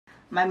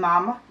My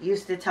mom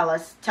used to tell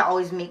us to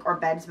always make our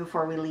beds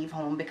before we leave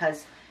home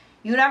because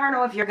you never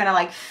know if you're gonna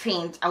like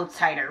faint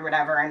outside or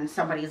whatever and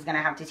somebody's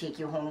gonna have to take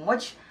you home,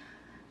 which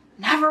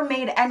never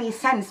made any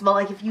sense. But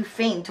like, if you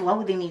faint, why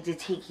would they need to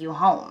take you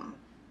home?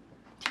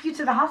 Take you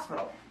to the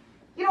hospital.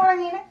 You know what I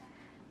mean?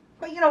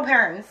 But you know,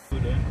 parents.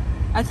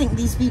 I think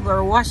these people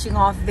are washing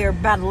off their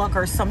bad luck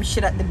or some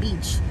shit at the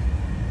beach,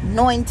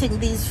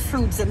 anointing these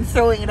fruits and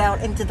throwing it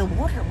out into the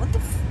water.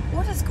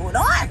 What is going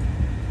on?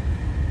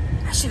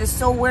 That shit is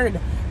so weird.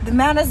 The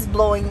man is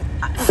blowing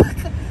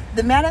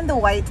the man in the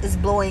white is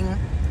blowing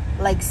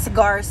like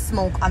cigar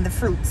smoke on the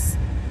fruits,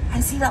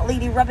 and see that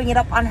lady rubbing it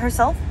up on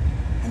herself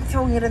and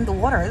throwing it in the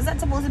water. Is that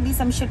supposed to be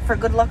some shit for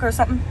good luck or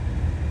something?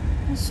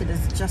 This shit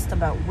is just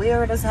about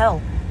weird as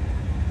hell.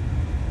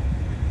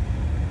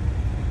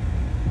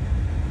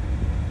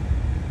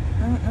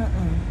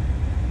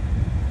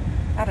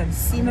 I done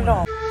seen it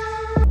all.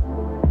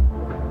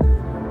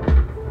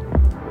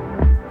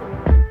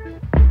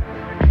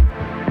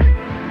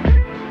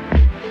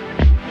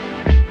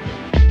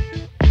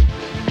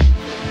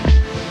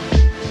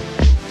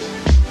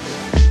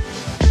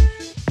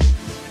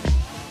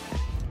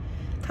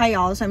 Hi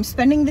y'all, so I'm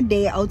spending the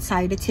day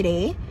outside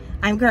today.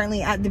 I'm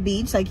currently at the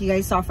beach, like you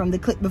guys saw from the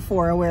clip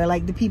before, where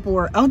like the people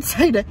were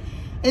outside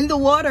in the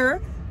water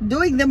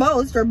doing the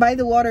most, or by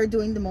the water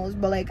doing the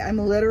most. But like, I'm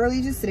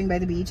literally just sitting by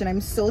the beach, and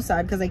I'm so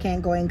sad because I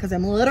can't go in because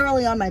I'm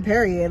literally on my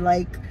period.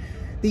 Like,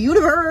 the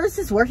universe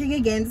is working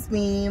against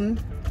me.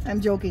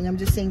 I'm joking, I'm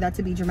just saying that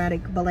to be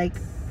dramatic, but like,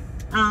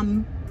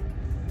 I'm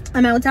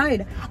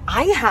outside.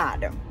 I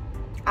had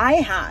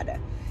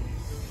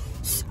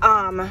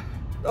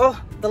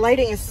oh, the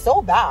lighting is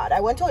so bad. I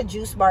went to a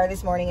juice bar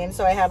this morning, and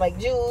so I had like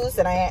juice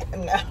and I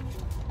had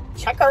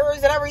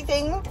checkers and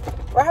everything.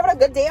 We're having a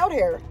good day out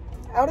here,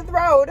 out of the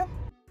road.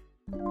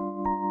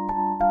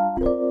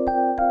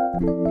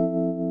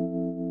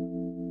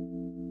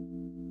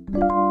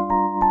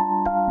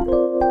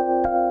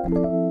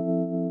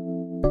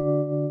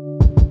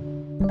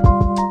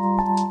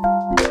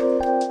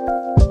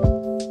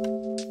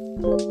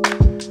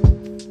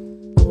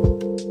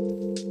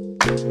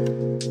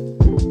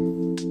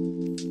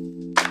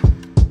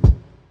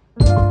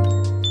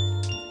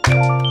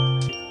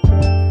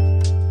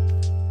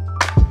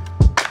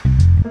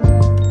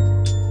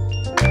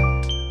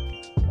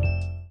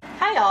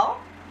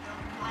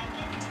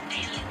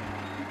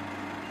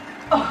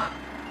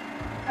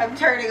 I'm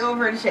turning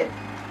over and shit.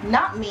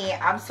 Not me,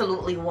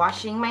 absolutely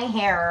washing my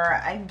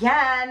hair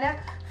again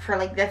for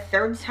like the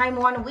third time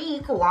 1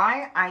 week.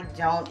 Why? I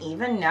don't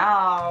even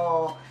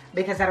know.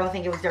 Because I don't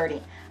think it was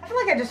dirty. I feel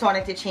like I just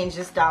wanted to change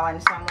the style,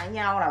 and so I'm like,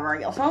 yeah, whatever.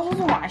 So I'm supposed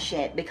to wash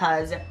it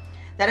because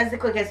that is the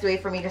quickest way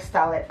for me to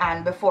style it.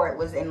 And before it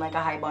was in like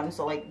a high bun,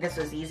 so like this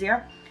was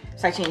easier.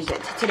 So I changed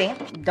it. Today,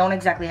 don't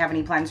exactly have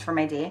any plans for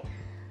my day.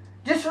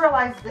 Just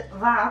realized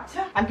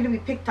that I'm gonna be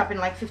picked up in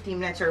like 15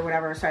 minutes or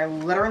whatever, so I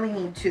literally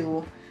need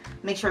to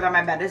make sure that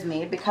my bed is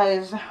made,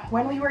 because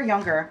when we were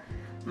younger,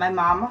 my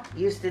mom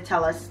used to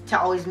tell us to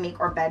always make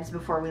our beds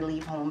before we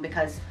leave home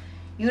because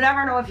you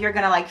never know if you're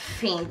gonna like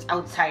faint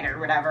outside or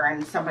whatever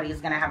and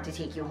somebody's gonna have to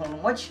take you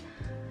home, which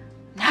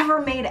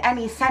never made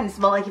any sense.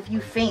 But like, if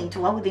you faint,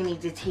 why would they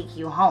need to take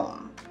you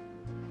home?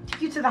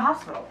 Take you to the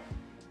hospital.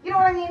 You know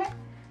what I mean?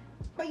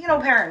 But you know,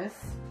 parents.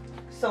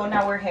 So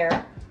now we're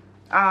here.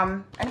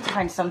 I need to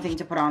find something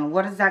to put on.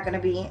 What is that gonna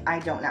be? I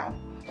don't know.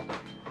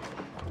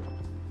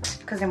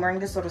 Because I'm wearing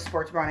this little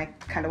sports bra and I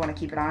kind of want to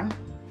keep it on.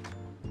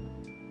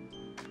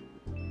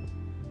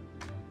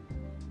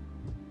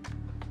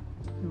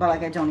 But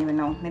like, I don't even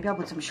know. Maybe I'll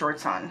put some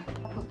shorts on.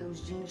 I'll put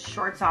those jeans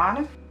shorts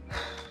on.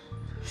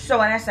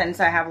 So in essence,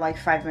 I have like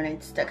 5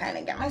 minutes to kind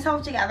of get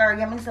myself together,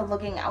 get myself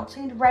looking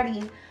outside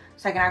ready,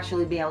 so I can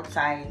actually be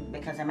outside,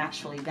 because I'm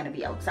actually going to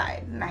be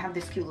outside. And I have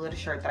this cute little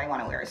shirt that I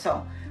want to wear.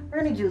 So we're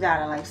going to do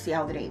that and like see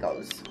how the day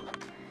goes.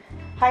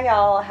 Hi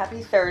y'all,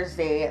 happy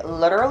Thursday.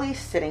 Literally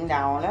sitting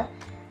down,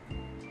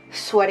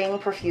 sweating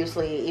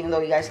profusely, even though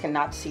you guys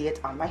cannot see it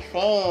on my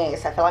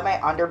face. I feel like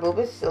my under boob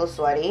is so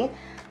sweaty.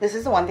 This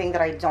is the one thing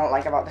that I don't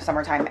like about the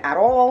summertime at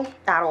all,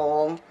 at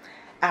all,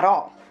 at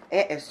all.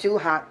 It is too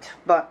hot.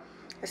 But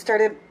I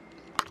started,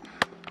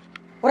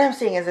 what I'm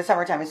saying is the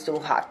summertime is too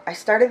hot. I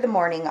started the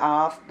morning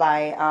off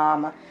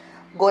by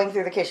going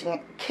through the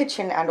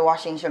kitchen and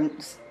washing some,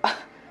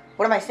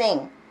 what am I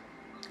saying?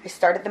 I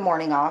started the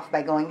morning off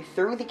by going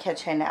through the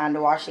kitchen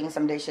and washing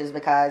some dishes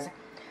because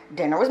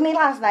dinner was made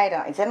last night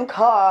and I didn't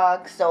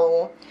cook.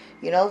 So,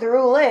 you know, the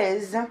rule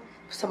is, if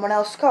someone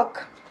else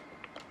cook,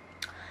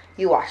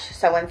 you wash.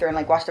 So I went through and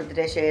like washed up the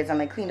dishes and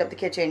like cleaned up the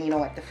kitchen, you know,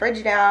 wiped the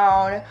fridge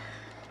down,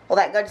 all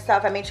that good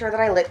stuff. I made sure that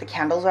I lit the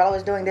candles while I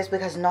was doing this,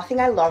 because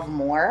nothing I love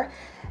more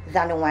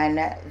than when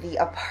the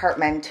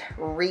apartment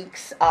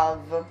reeks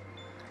of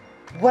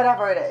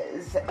whatever it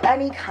is,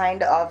 any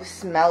kind of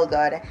smell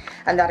good.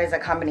 And that is a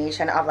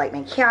combination of like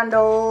my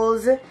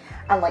candles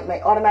and like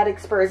my automatic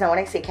spurs. And when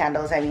I say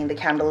candles, I mean the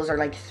candles are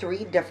like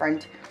 3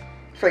 different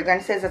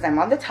fragrances. As I'm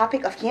on the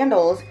topic of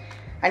candles,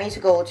 I need to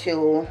go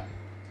to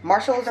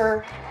Marshall's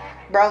or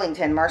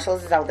Burlington.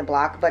 Marshall's is out the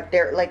block, but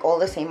they're like all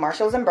the same.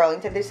 Marshall's and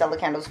Burlington, they sell the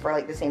candles for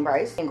like the same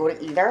price. You can go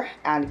to either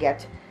and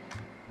get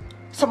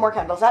some more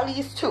candles, at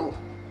least two.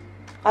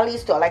 At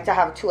least two. I like to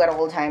have two at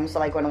all times, so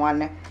like when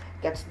one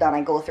gets done,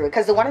 I go through it.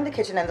 Because the one in the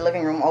kitchen and the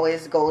living room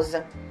always goes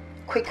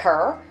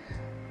quicker,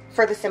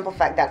 for the simple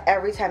fact that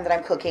every time that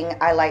I'm cooking,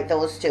 I light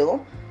those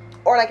two.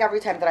 Or like every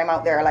time that I'm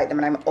out there, I light them,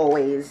 and I'm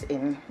always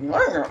in the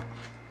living room.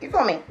 You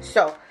feel me?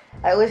 So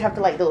I always have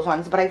to light those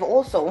ones. But I've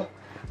also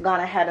gone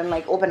ahead and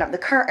like opened up the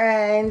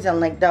curtains and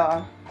like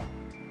the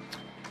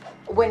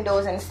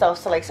windows and stuff,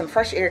 so like some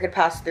fresh air could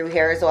pass through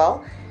here as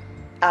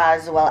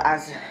well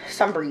as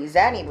some breeze,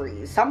 any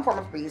breeze, some form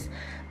of breeze,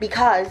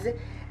 because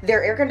there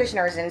are air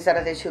conditioners inside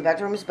of the 2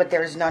 bedrooms, but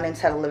there's none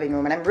inside the living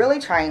room. And I'm really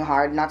trying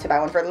hard not to buy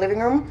one for the living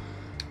room,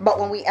 but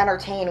when we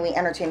entertain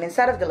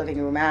inside of the living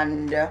room,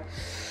 and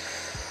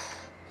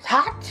it's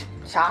hot,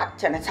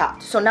 and it's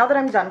hot. So now that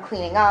I'm done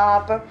cleaning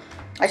up,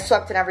 I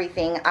swept and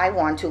everything, I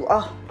want to,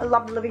 oh, I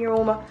love the living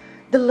room.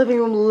 The living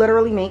room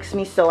literally makes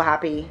me so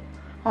happy.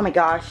 Oh my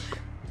gosh.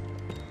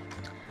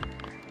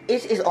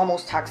 It is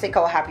almost toxic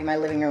how happy my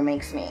living room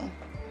makes me.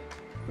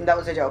 That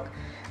was a joke.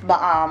 But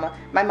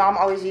my mom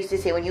always used to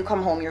say, when you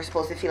come home, you're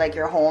supposed to feel like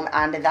you're home,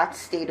 and that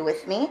stayed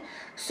with me.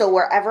 So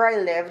wherever I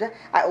lived,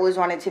 I always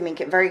wanted to make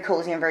it very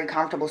cozy and very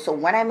comfortable. So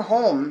when I'm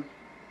home,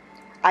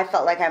 I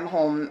felt like I'm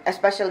home,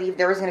 especially if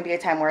there was going to be a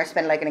time where I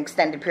spend like an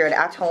extended period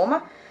at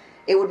home,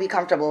 it would be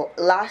comfortable.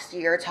 Last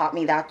year taught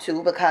me that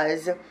too,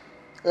 because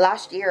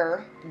last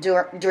year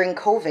during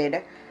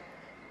COVID,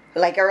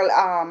 like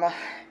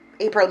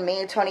April,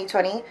 May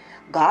 2020,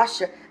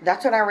 gosh,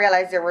 that's when I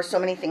realized there were so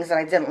many things that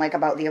I didn't like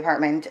about the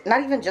apartment.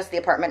 Not even just the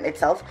apartment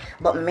itself,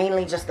 but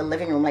mainly just the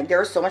living room. Like, there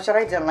was so much that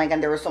I didn't like,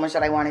 and there was so much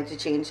that I wanted to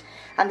change.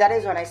 And that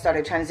is when I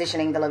started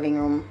transitioning the living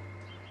room.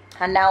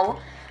 And now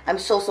I'm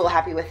so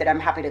happy with it. I'm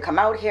happy to come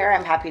out here.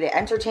 I'm happy to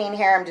entertain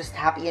here. I'm just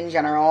happy in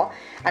general,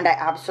 and I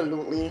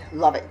absolutely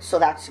love it. So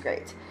that's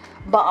great.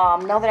 But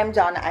now that I'm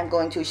done, I'm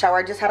going to shower.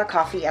 I just had a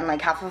coffee and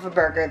like half of a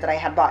burger that I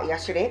had bought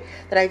yesterday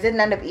that I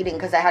didn't end up eating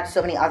because I had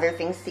so many other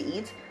things to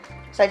eat.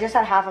 So I just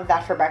had half of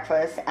that for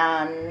breakfast,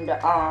 and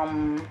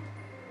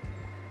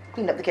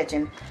cleaned up the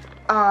kitchen.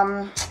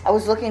 I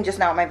was looking just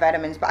now at my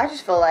vitamins, but I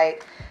just feel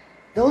like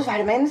those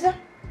vitamins,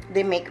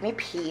 they make me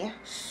pee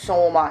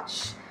so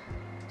much.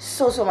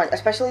 So much,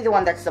 especially the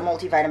one that's the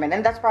multivitamin,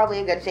 and that's probably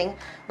a good thing,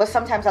 but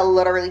sometimes I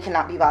literally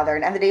cannot be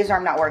bothered, and the days where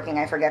I'm not working,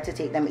 I forget to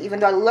take them, even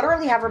though I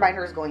literally have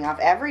reminders going off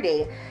every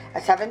day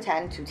at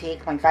 7:10 to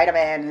take my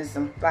vitamins.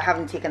 I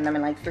haven't taken them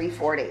in like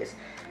 3-4 days,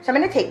 so I'm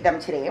going to take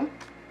them today,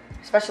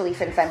 especially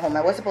since I'm home.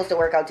 I was supposed to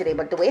work out today,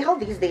 but the way how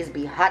these days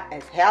be hot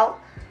as hell,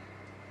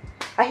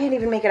 I can't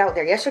even make it out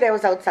there. Yesterday I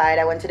was outside,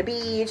 I went to the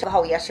beach.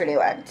 How yesterday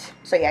went.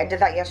 So yeah, I did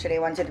that yesterday,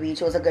 went to the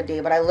beach. It was a good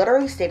day, but I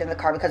literally stayed in the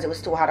car because it was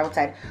too hot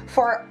outside.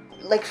 For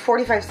like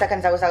 45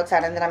 seconds I was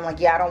outside, and then I'm like,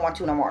 yeah, I don't want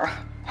to no more.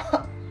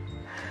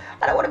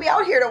 I don't want to be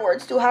out here no more.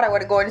 It's too hot. I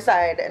want to go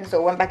inside. And so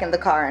I went back in the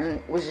car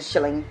and was just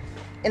chilling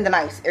in the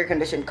nice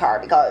air-conditioned car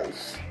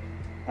because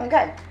I'm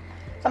good.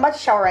 So I'm about to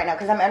shower right now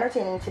because I'm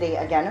entertaining today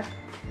again.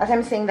 As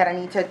I'm saying that, I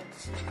need to,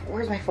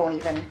 where's my phone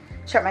even?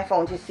 Check my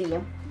phone to see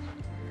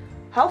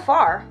how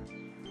far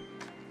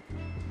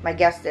my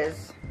guest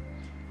is.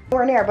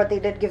 We're near, but they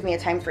did give me a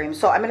time frame.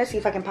 So I'm going to see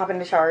if I can pop in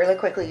the shower really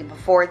quickly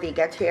before they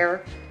get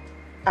here.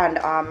 And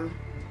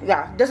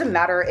yeah, doesn't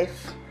matter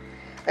if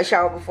I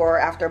shower before or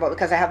after, but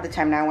because I have the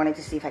time now, I wanted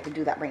to see if I could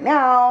do that right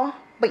now.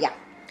 But yeah,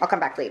 I'll come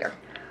back later.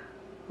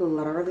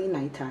 Literally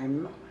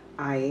nighttime.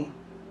 I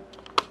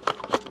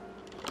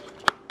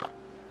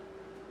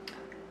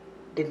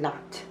did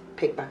not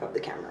pick back up the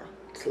camera.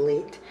 It's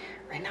late.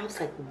 Right now it's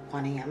like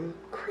 1 a.m.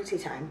 Crazy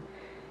time.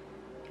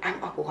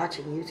 I'm up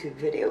watching YouTube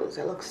videos.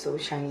 I look so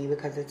shiny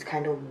because it's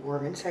kind of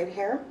warm inside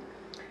here.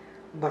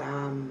 But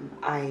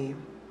I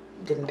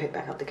didn't pick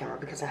back up the camera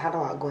because I had a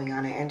lot going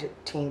on. I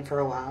entertained for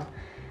a while,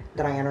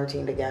 then I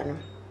entertained again,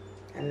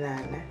 and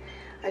then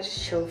I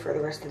just chilled for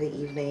the rest of the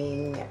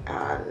evening,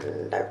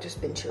 and I've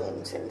just been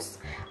chilling since.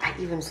 I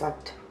even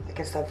slept, like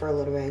I slept for a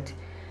little bit,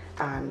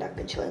 and I've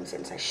been chilling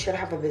since. I should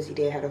have a busy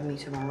day ahead of me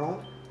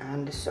tomorrow,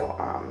 and so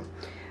I'm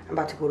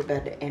about to go to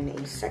bed in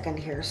a second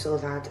here so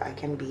that I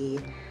can be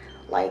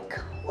like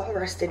well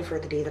rested for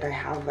the day that I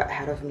have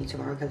ahead of me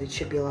tomorrow, because it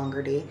should be a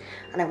longer day,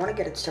 and I want to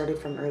get it started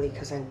from early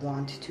because I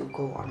want to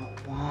go on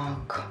a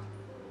walk.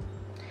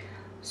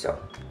 So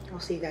I'll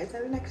see you guys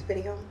in the next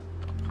video.